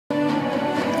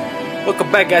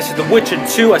Welcome back, guys, to The Witcher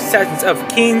 2 Assassins of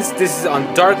Kings. This is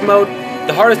on dark mode,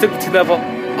 the hardest difficulty level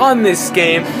on this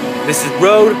game. This is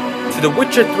Road to The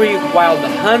Witcher 3 Wild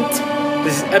Hunt.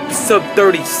 This is episode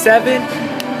 37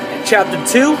 and chapter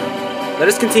 2. Let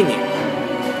us continue.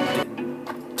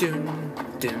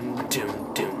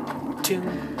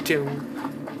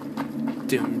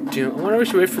 I wonder if we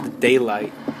should wait for the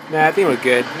daylight. Nah, I think we're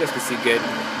good. You guys can see good.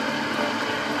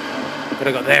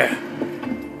 Gotta go there.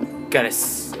 Gotta.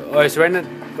 Alright, so right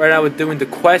now we're doing the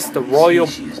quest, the Royal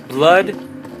Blood.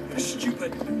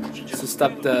 So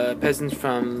stop the peasants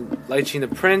from lynching the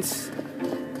prince.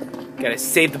 Gotta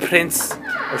save the prince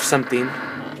or something.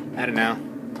 I don't know.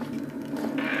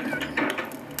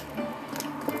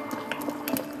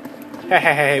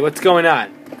 Hey, what's going on?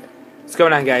 What's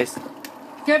going on, guys?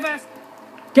 Give us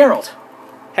Geralt.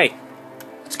 Hey.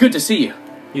 It's good to see you.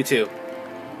 You too.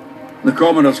 The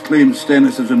commoners claim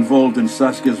Stennis is involved in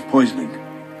Saskia's poisoning.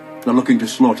 They're looking to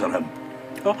slaughter him.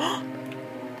 Oh.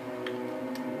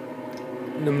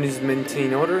 Nobody's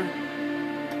maintain order.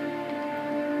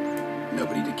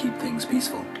 Nobody to keep things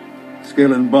peaceful.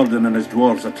 Scalen Burden and his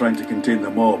dwarves are trying to contain the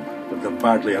mob, but they're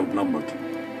badly outnumbered.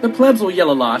 The plebs will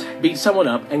yell a lot, beat someone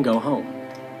up, and go home.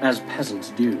 As peasants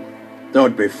do. That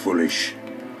would be foolish.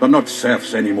 They're not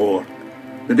serfs anymore.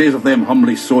 The days of them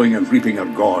humbly sowing and reaping are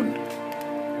gone.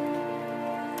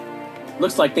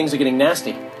 Looks like things are getting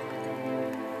nasty.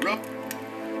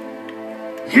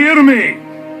 Hear me!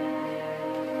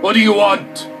 What do you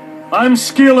want? I'm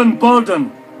Scalen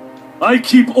Burden. I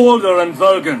keep order in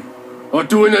Vergen. Are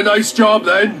doing a nice job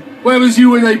then? Where was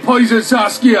you when they poisoned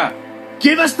Saskia?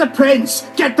 Give us the prince!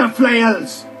 Get the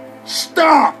flails!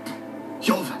 Stop!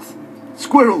 Yorvath.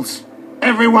 Squirrels!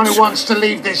 Everyone who wants to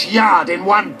leave this yard in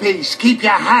one piece, keep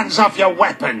your hands off your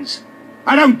weapons.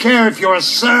 I don't care if you're a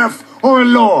serf or a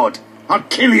lord. I'll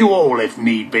kill you all if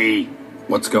need be.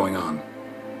 What's going on?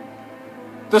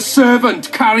 The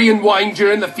servant carrying wine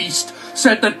during the feast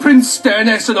said that Prince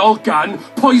Stennis and Olgan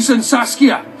poisoned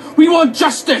Saskia. We want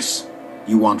justice!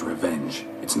 You want revenge.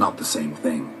 It's not the same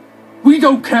thing. We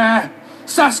don't care.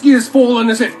 Saskia's fallen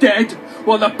as if dead,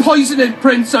 while the poisoning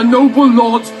prince and noble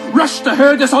lords rush to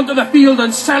herd us onto the field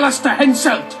and sell us to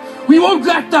Henselt. We won't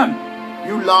let them!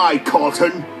 You lie,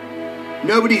 Colton.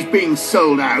 Nobody's being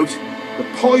sold out. The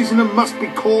poisoner must be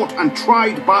caught and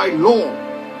tried by law.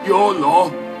 Your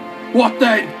law? What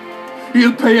then?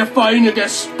 He'll pay a fine and get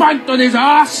spanked on his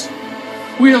ass?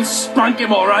 We'll spank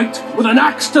him all right, with an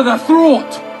axe to the throat.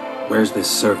 Where's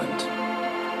this servant?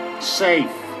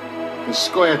 Safe. The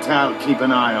Squirtal keep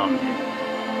an eye on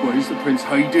him. Where's the prince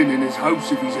hiding in his house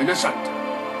if he's innocent?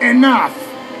 Enough!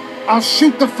 I'll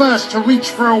shoot the first to reach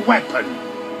for a weapon.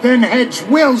 Then heads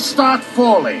will start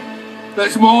falling.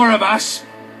 There's more of us.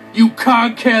 You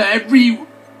can't kill every...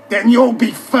 Then you'll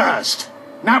be first.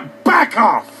 Now back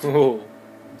off! Oh.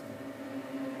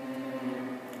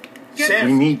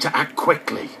 We need to act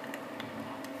quickly.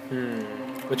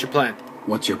 What's your plan?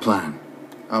 What's your plan?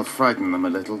 I'll frighten them a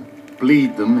little.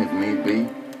 Bleed them if need be.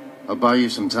 I'll buy you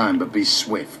some time, but be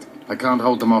swift. I can't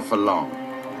hold them off for long.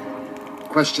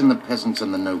 Question the peasants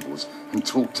and the nobles, and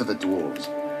talk to the dwarves.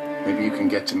 Maybe you can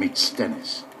get to meet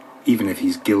Stennis. Even if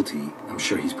he's guilty, I'm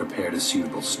sure he's prepared a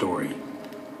suitable story.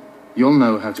 You'll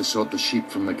know how to sort the sheep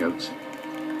from the goats.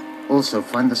 Also,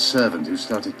 find the servant who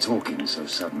started talking so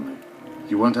suddenly.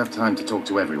 You won't have time to talk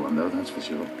to everyone, though, that's for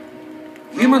sure.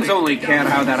 Humans only care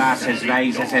how their asses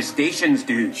rise as their stations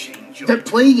do. They're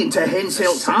playing into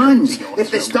Henselt's hands.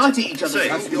 If they start at each other's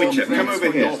house... Witcher, come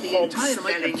over here.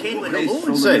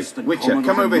 Say, Witcher,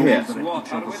 come over here.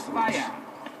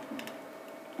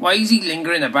 Why is he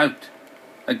lingering about?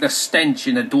 Like the stench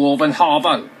in a dwarven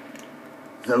hovel?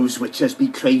 Those witchers be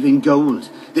craving gold.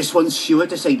 This one's sure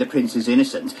to say the prince is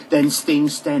innocent, then sting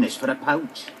Stennis for a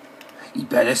pouch. He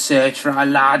better search for a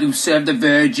lad who served the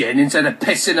Virgin instead of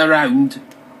pissing around.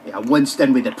 Yeah, once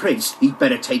done with the prince, he'd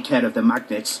better take care of the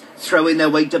magnets, throwing their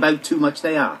weight about too much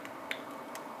they are.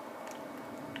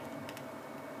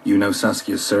 You know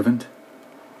Saskia's servant?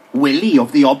 Willie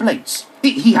of the Oblates.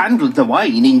 He handled the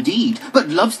wine, indeed, but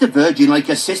loves the Virgin like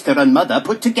a sister and mother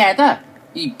put together.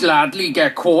 He'd gladly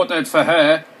get quartered for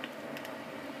her.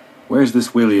 Where's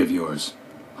this Willie of yours?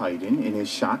 Hiding in his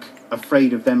shack,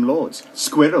 afraid of them lords.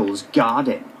 Squirrels guard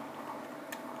him.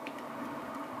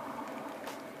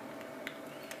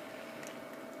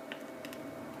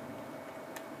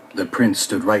 The prince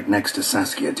stood right next to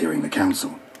Saskia during the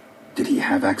council. Did he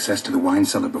have access to the wine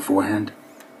cellar beforehand?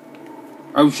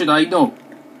 How should I know?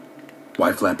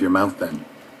 Why flap your mouth then?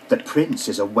 The prince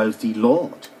is a wealthy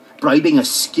lord. Bribing a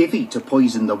skivvy to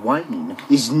poison the wine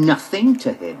is nothing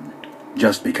to him.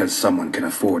 Just because someone can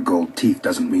afford gold teeth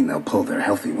doesn't mean they'll pull their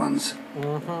healthy ones.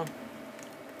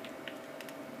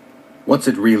 What's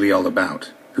it really all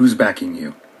about? Who's backing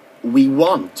you? We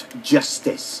want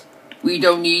justice. We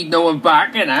don't need no one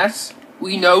backing us.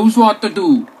 We knows what to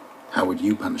do. How would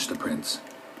you punish the prince?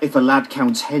 If a lad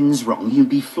counts hens wrong, he'll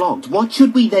be flogged. What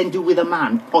should we then do with a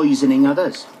man poisoning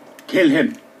others? Kill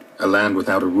him. A land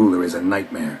without a ruler is a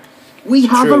nightmare. We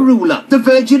have a ruler, the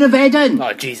Virgin of Eden.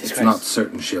 Oh, Jesus It's Christ. not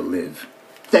certain she'll live.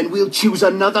 Then we'll choose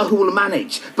another who'll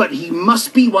manage, but he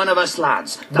must be one of us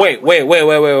lads. Wait.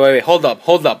 Hold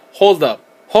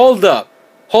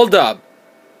up.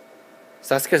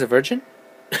 Saskia's a virgin?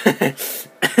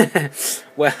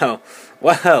 Well,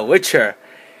 Witcher.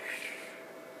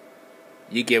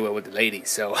 You get away with the ladies,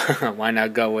 so why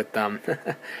not go with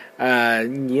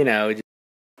you know.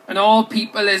 And all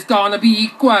people is gonna be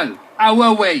equal,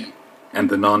 our way. And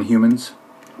the non-humans?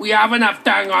 We have enough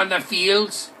dung on the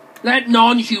fields. Let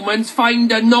non-humans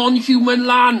find a non-human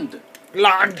land.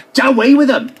 Land! Away with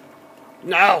them!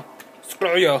 No!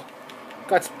 Screw you.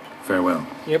 Got. Farewell.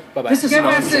 Yep, bye bye. Give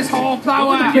us this whole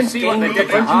power. You see what they did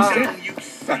to her?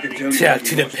 Tell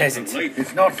to the peasants.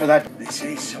 If not for that, they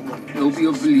say someone... Nobody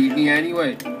will believe me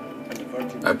anyway.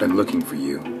 I've been looking for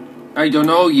you. I don't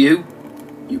know you.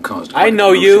 You caused I quite a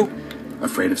know you. commotion.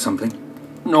 Afraid of something?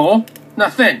 No,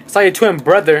 nothing. It's like your twin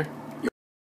brother.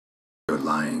 You're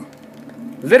lying.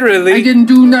 Literally. I didn't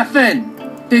do nothing.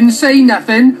 Didn't say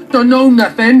nothing, don't know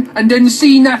nothing, and didn't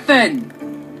see nothing.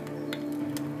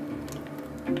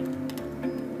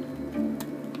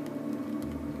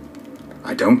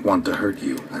 I don't want to hurt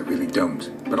you. I really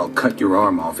don't. But I'll cut your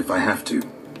arm off if I have to.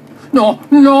 No,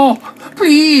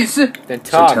 please. Then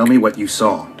talk. So tell me what you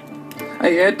saw.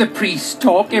 I heard the priest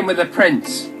talking with the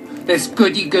prince. This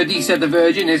goody-goody said the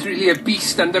Virgin is really a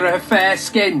beast under her fair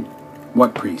skin.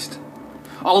 What priest?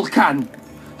 Alcan,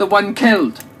 the one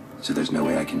killed. So there's no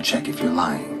way I can check if you're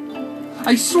lying.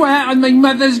 I swear on my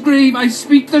mother's grave I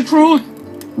speak the truth.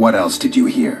 What else did you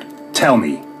hear? Tell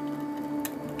me.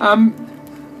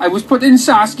 I was putting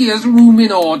Saskia's room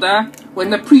in order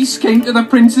when the priest came to the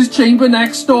prince's chamber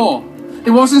next door. He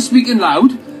wasn't speaking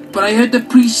loud, but I heard the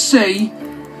priest say,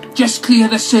 "Just clear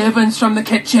the servants from the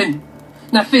kitchen."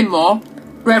 Nothing more.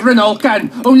 Reverend Alcan,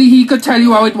 only he could tell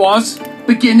you how it was,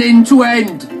 beginning to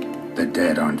end. The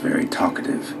dead aren't very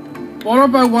talkative. What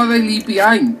about what they leave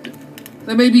behind?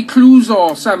 There may be clues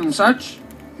or some such.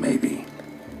 Maybe.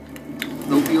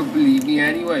 Nobody will believe me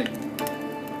anyway.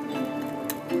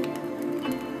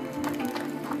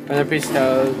 And the priest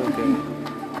tells, okay.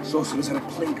 Sorcerers are a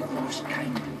plague of the worst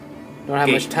kind. Don't have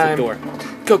much Gate, time. the door.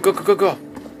 Go. Go.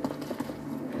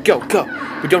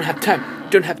 We don't have time.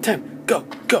 Go.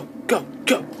 Go.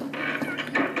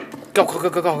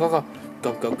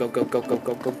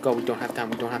 We don't have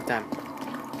time.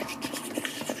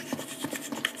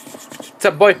 What's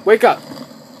up, boy? Wake up.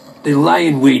 They lie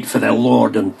in wait for their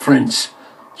lord and prince.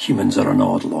 Humans are an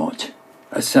odd lot.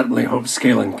 I certainly hope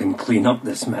Scalen can clean up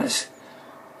this mess.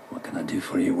 What can I do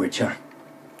for you, Witcher?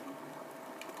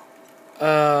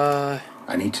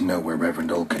 I need to know where Reverend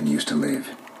Olkin used to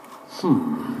live.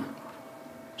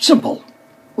 Simple.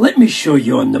 Let me show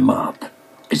you on the map.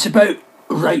 It's about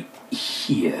right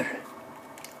here.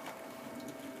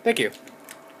 Thank you.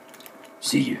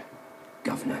 See you,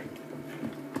 Governor.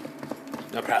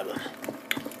 No problem.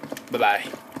 Bye-bye.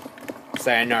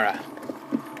 Sayonara.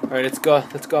 Alright, let's go.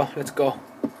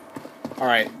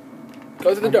 Alright.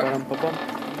 Go to the door.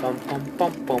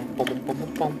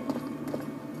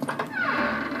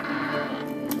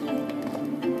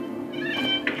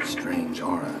 Strange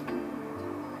aura.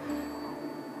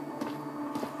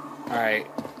 Alright.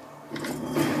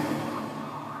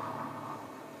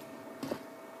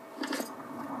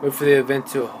 Wait for the event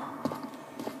to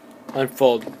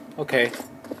unfold. Okay.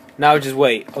 Now just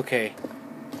wait. Okay.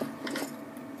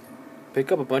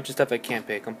 Pick up a bunch of stuff I can't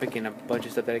pick. I'm picking up a bunch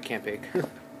of stuff that I can't pick.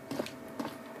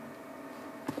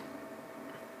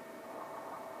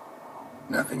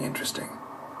 Nothing interesting.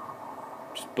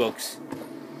 Just books.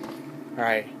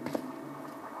 Alright.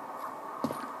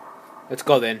 Let's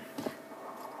go then.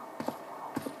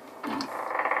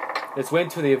 Let's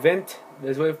wait for the event.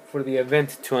 Let's wait for the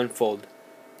event to unfold.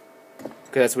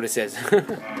 Because that's what it says.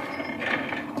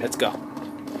 Let's go.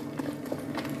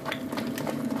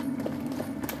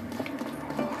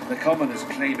 The commoners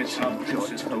claim it's our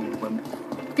prince's home.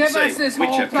 Give us this whole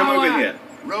Witcher, come over power. here.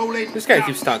 Rolling. This guy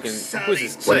keeps talking. Who's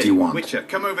this? What do you want? Witcher,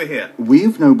 come over here. We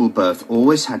of noble birth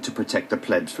always had to protect the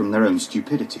plebs from their own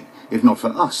stupidity. If not for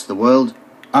us, the world...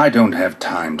 I don't have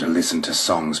time to listen to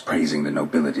songs praising the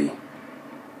nobility.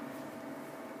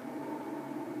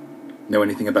 Know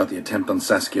anything about the attempt on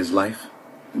Saskia's life?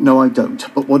 No, I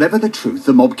don't. But whatever the truth,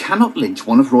 the mob cannot lynch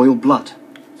one of royal blood.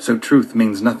 So truth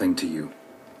means nothing to you.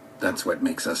 That's what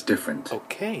makes us different.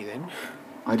 Okay, then.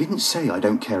 I didn't say I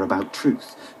don't care about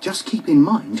truth. Just keep in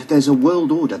mind there's a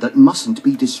world order that mustn't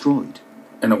be destroyed.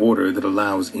 An order that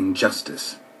allows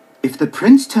injustice. If the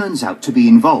prince turns out to be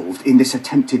involved in this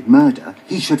attempted murder,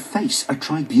 he should face a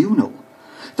tribunal.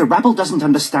 The rabble doesn't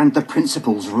understand the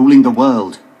principles ruling the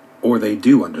world. Or they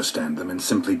do understand them and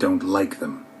simply don't like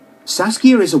them.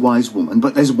 Saskia is a wise woman,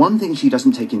 but there's one thing she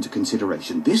doesn't take into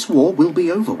consideration. This war will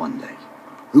be over one day.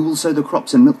 Who will sow the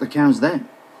crops and milk the cows then?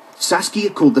 Saskia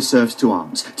called the serfs to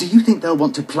arms. Do you think they'll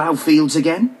want to plough fields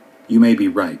again? You may be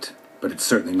right, but it's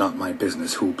certainly not my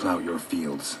business who'll plough your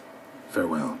fields.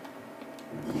 Farewell.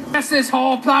 Yes, this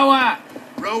horse-plower!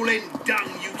 Rolling dung,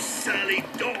 you surly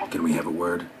dog! Can we have a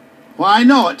word? Why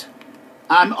not?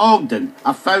 I'm Ogden,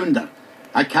 a founder.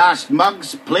 I cast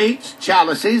mugs, plates,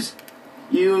 chalices.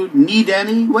 You need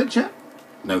any, Witcher?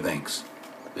 No thanks.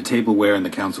 The tableware in the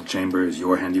council chamber is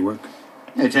your handiwork?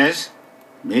 It is.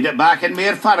 Made it back in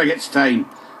Mayor Farragut's time.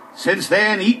 Since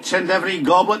then, each and every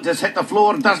goblet has hit the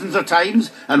floor dozens of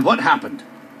times, and what happened?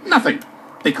 Nothing,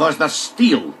 because they're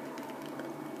steel.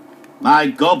 My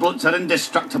goblets are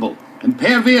indestructible,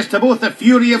 impervious to both the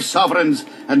fury of sovereigns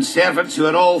and servants who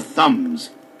are all thumbs.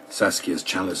 Saskia's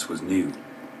chalice was new.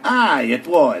 Aye, it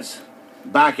was.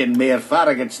 Back in Mayor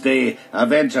Farragut's day,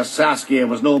 Avenger Saskia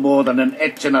was no more than an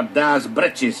itch in her da's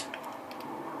breeches.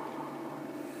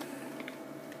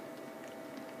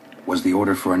 Was the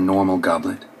order for a normal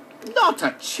goblet? Not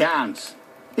a chance.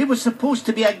 It was supposed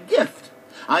to be a gift.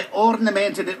 I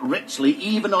ornamented it richly,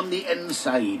 even on the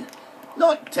inside.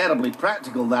 Not terribly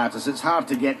practical, that, as it's hard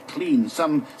to get clean.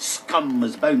 Some scum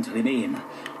is bound to remain.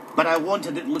 But I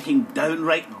wanted it looking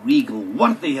downright regal,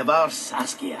 worthy of our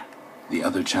Saskia. The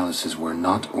other chalices were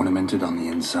not ornamented on the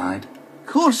inside?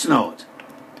 Course not.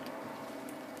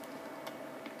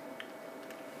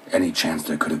 Any chance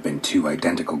there could have been two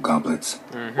identical goblets?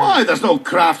 Why, there's no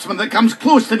craftsman that comes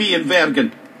close to me in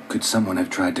Vergen. Could someone have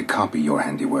tried to copy your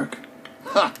handiwork?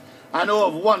 Ha! I know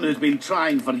of one who's been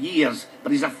trying for years,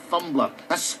 but he's a fumbler,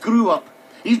 a screw-up.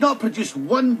 He's not produced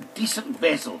one decent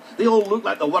vessel. They all look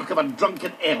like the work of a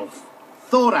drunken elf.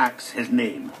 Thorax, his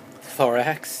name.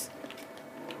 Thorax?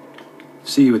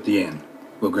 See you at the inn.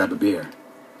 We'll grab a beer.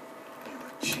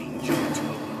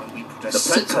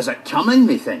 The prince has it coming,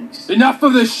 methinks. Enough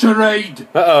of this charade!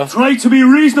 Uh-oh. Try to be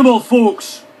reasonable,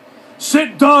 folks.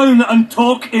 Sit down and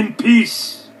talk in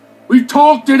peace. We've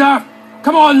talked enough!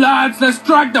 Come on, lads, let's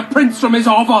drag the prince from his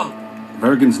hovel!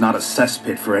 Vergen's not a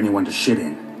cesspit for anyone to shit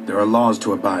in. There are laws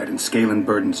to abide, and Scalen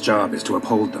Burden's job is to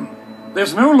uphold them.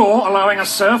 There's no law allowing a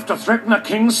serf to threaten a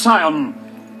king's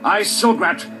scion. I,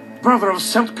 Silgrat, brother of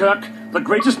Seltkirk, the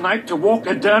greatest knight to walk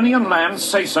Edirnian lands,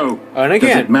 say so. And Does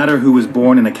again. it matter who was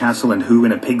born in a castle and who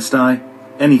in a pigsty?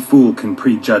 Any fool can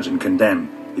prejudge and condemn.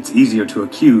 It's easier to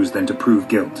accuse than to prove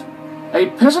guilt. A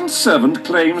peasant servant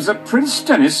claims that Prince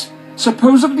Stennis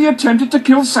supposedly attempted to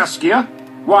kill Saskia.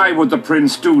 Why would the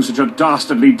prince do such a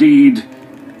dastardly deed?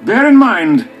 Bear in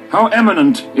mind how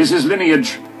eminent is his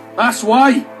lineage. That's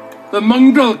why! The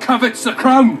mongrel covets the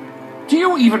crown! Do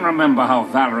you even remember how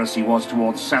valorous he was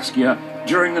towards Saskia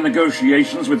during the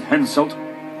negotiations with Henselt?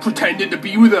 Pretending to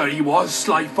be with her he was,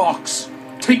 sly fox.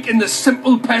 Taking the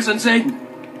simple peasants in.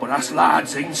 But us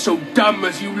lads ain't so dumb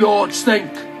as you lords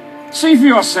think. See for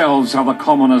yourselves how the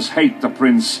commoners hate the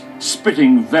prince,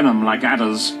 spitting venom like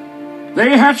adders.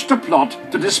 They hatched a plot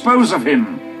to dispose of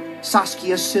him.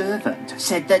 Saskia's servant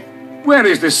said that... Where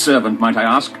is this servant, might I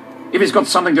ask? If he's got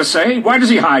something to say, why does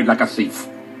he hide like a thief?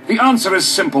 The answer is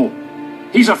simple.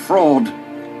 He's a fraud.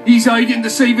 He's hiding to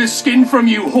save his skin from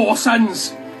you,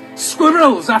 whoresons.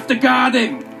 Squirrels have to guard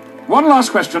him. One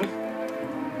last question.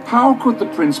 How could the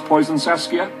prince poison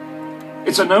Saskia?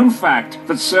 It's a known fact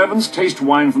that servants taste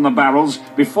wine from the barrels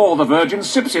before the virgin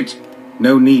sips it.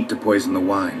 No need to poison the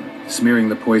wine. Smearing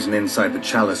the poison inside the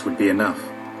chalice would be enough.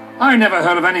 I never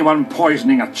heard of anyone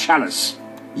poisoning a chalice.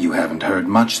 You haven't heard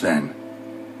much, then.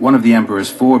 One of the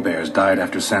Emperor's forebears died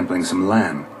after sampling some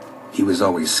lamb. He was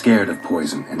always scared of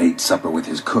poison and ate supper with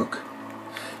his cook.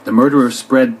 The murderer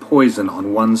spread poison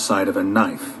on one side of a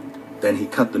knife. Then he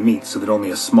cut the meat so that only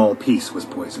a small piece was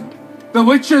poisoned. The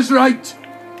Witcher's right.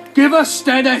 Give us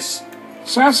Stennis.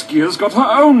 Saskia's got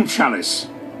her own chalice.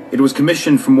 It was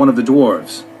commissioned from one of the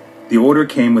dwarves. The order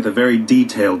came with a very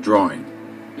detailed drawing.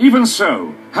 Even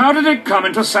so, how did it come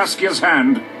into Saskia's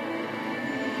hand?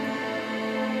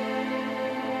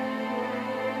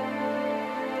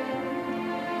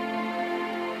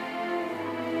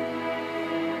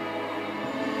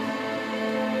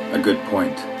 A good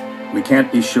point. We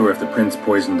can't be sure if the prince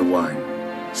poisoned the wine.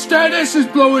 Stennis is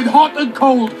blowing hot and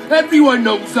cold. Everyone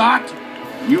knows that.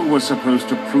 You were supposed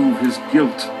to prove his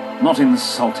guilt, not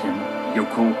insult him,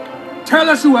 yokel. Tell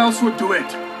us who else would do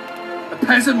it. A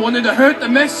peasant wanted to hurt the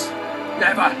miss?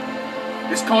 Never.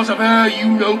 It's cause of her you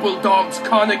noble dogs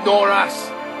can't ignore us.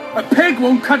 A pig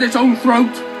won't cut its own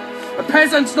throat. A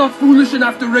peasant's not foolish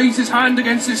enough to raise his hand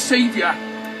against his saviour.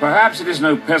 Perhaps it is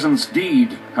no peasant's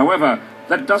deed. However,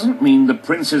 that doesn't mean the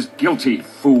prince is guilty,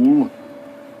 fool.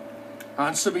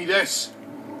 Answer me this.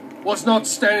 Was not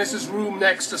Stennis' room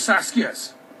next to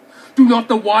Saskia's? Do not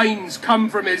the wines come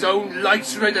from his own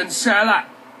lice-ridden cellar?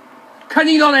 Can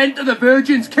he not enter the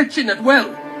Virgin's kitchen at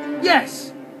will?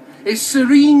 Yes. His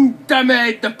serene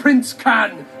Damed the prince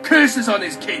can, curses on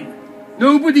his king.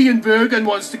 Nobody in Bergen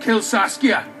wants to kill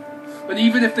Saskia. And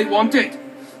even if they want it,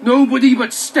 nobody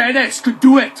but Stennis could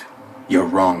do it. You're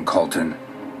wrong, Colton.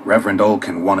 Reverend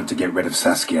Olkin wanted to get rid of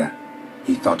Saskia.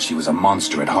 He thought she was a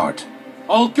monster at heart.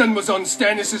 Olkin was on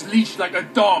Stennis' leash like a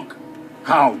dog.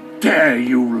 How dare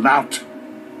you, lout!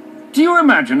 Do you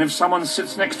imagine if someone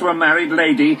sits next to a married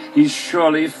lady, he's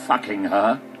surely fucking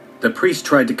her? The priest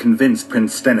tried to convince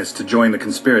Prince Stennis to join the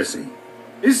conspiracy.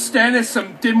 Is Stennis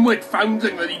some dimwit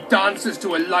foundling that he dances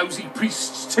to a lousy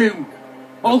priest's tune?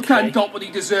 Olcan got what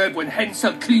he deserved when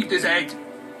Hensel cleaved his head.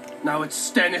 Now it's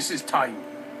Stennis' time.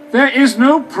 There is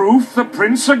no proof the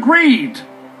prince agreed.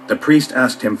 The priest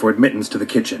asked him for admittance to the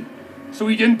kitchen. So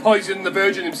he didn't poison the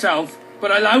Virgin himself,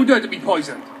 but allowed her to be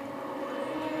poisoned.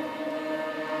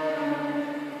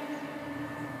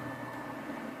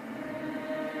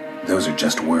 Those are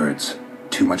just words.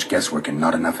 Too much guesswork and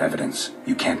not enough evidence.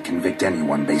 You can't convict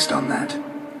anyone based on that.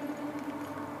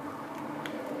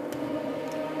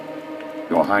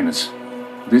 Your Highness,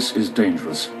 this is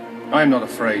dangerous. I am not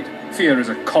afraid. Fear is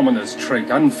a commoner's trait,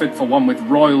 unfit for one with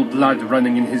royal blood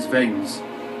running in his veins.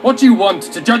 What do you want,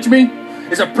 to judge me?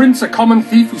 Is a prince a common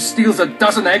thief who steals a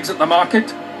dozen eggs at the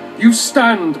market? You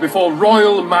stand before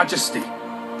royal majesty,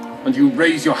 and you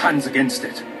raise your hands against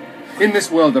it. In this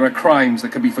world there are crimes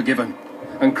that can be forgiven,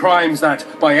 and crimes that,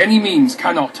 by any means,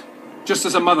 cannot. Just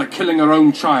as a mother killing her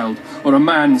own child, or a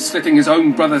man slitting his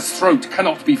own brother's throat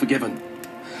cannot be forgiven.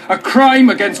 A crime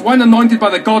against one anointed by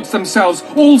the gods themselves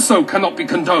also cannot be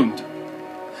condoned.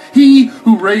 He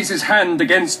who raises hand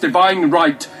against divine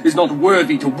right is not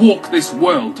worthy to walk this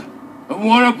world. And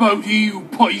what about he who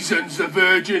poisons the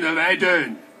Virgin of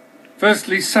Eden?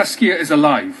 Firstly, Saskia is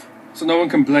alive, so no one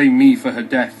can blame me for her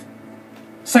death.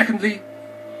 Secondly,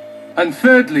 and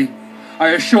thirdly, I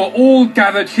assure all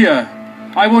gathered here,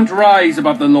 I won't rise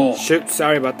above the law. Shoot,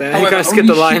 sorry about that. However, I gotta skip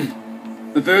the line.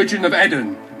 She, the Virgin of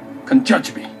Eden, can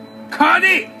judge me. Can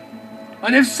it?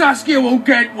 And if Saskia won't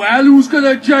get well, who's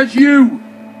gonna judge you?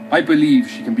 I believe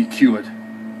she can be cured.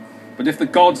 But if the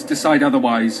gods decide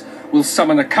otherwise, we'll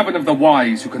summon a coven of the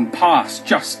wise who can pass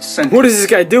just sentence. What is this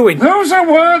guy doing? Those are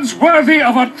words worthy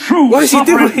of a true What is he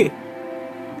sovereign. doing?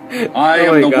 I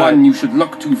Oh am my the God. one you should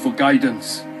look to for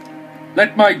guidance.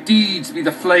 Let my deeds be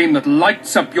the flame that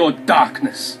lights up your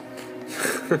darkness.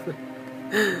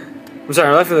 I'm sorry,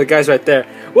 I'm laughing at the guys right there.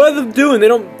 What are they doing?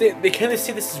 They can't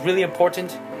see this is really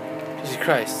important? Jesus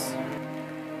Christ.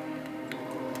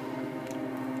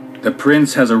 The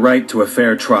prince has a right to a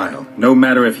fair trial, no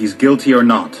matter if he's guilty or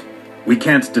not. We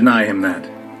can't deny him that.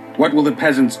 What will the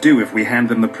peasants do if we hand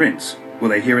them the prince? Will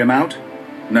they hear him out?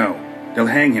 No. They'll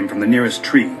hang him from the nearest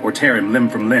tree, or tear him limb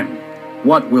from limb.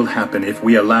 What will happen if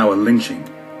we allow a lynching?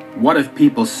 What if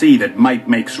people see that might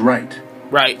makes right?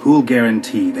 Right. Who'll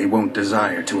guarantee they won't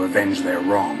desire to avenge their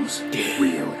wrongs,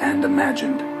 real and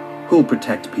imagined? Who'll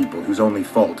protect people whose only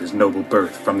fault is noble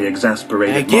birth from the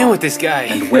exasperated Again mob? with this guy.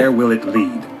 And where will it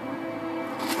lead?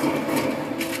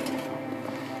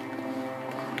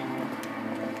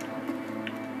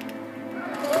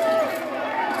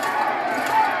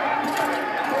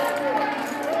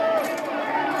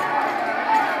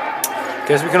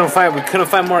 Guess we couldn't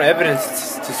find more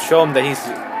evidence to show him that he's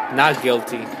not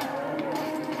guilty.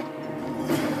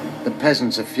 The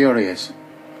peasants are furious.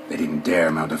 They didn't dare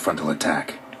mount a frontal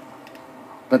attack.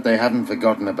 But they haven't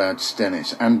forgotten about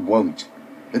Stennis, and won't.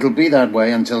 It'll be that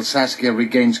way until Saskia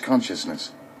regains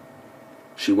consciousness.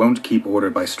 She won't keep order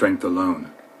by strength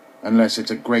alone. Unless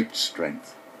it's a great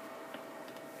strength.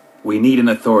 We need an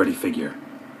authority figure,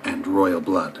 and royal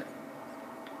blood.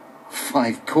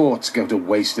 5 courts go to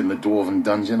waste in the Dwarven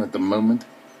dungeon at the moment.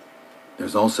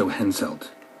 There's also Henselt.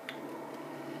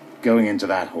 Going into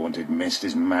that haunted mist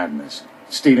is madness.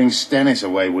 Stealing Stennis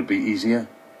away would be easier.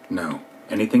 No.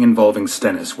 Anything involving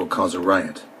Stennis will cause a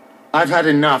riot. I've had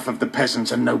enough of the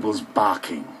peasants and nobles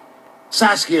barking.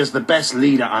 Saskia's the best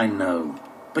leader I know,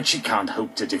 but she can't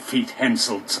hope to defeat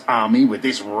Henselt's army with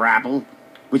this rabble.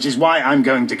 which is why I'm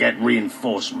going to get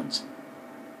reinforcements.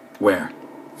 Where?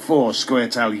 4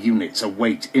 Squirtel units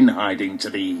await in hiding to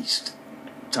the east.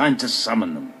 Time to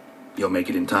summon them. You'll make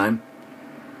it in time?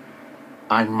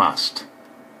 I must.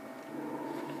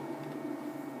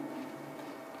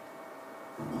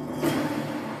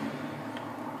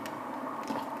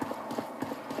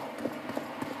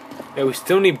 Yeah, we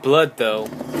still need blood though.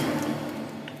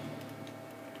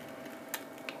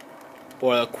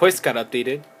 Or the quest got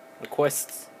updated. The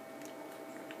quests.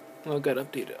 Oh, got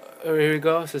updated. Oh, here we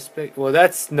go. Suspect. Well,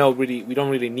 that's no really. We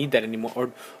don't really need that anymore.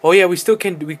 Or oh yeah, we still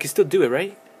can. We can still do it,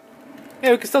 right?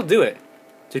 Yeah, we can still do it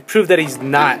to prove that he's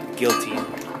not guilty.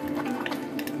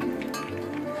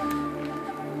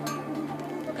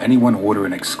 Anyone order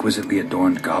an exquisitely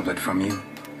adorned goblet from you?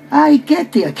 I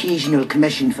get the occasional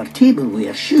commission for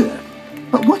tableware, sure.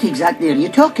 But what exactly are you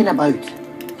talking about?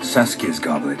 Saskia's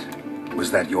goblet.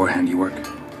 Was that your handiwork?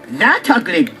 That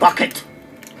ugly bucket!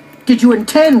 Did you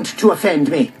intend to offend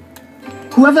me?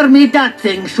 Whoever made that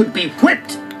thing should be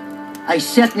whipped! I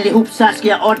certainly hope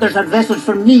Saskia orders her vessels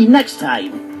for me next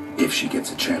time. If she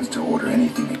gets a chance to order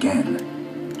anything again.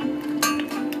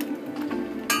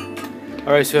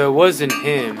 Alright, so it wasn't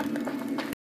him.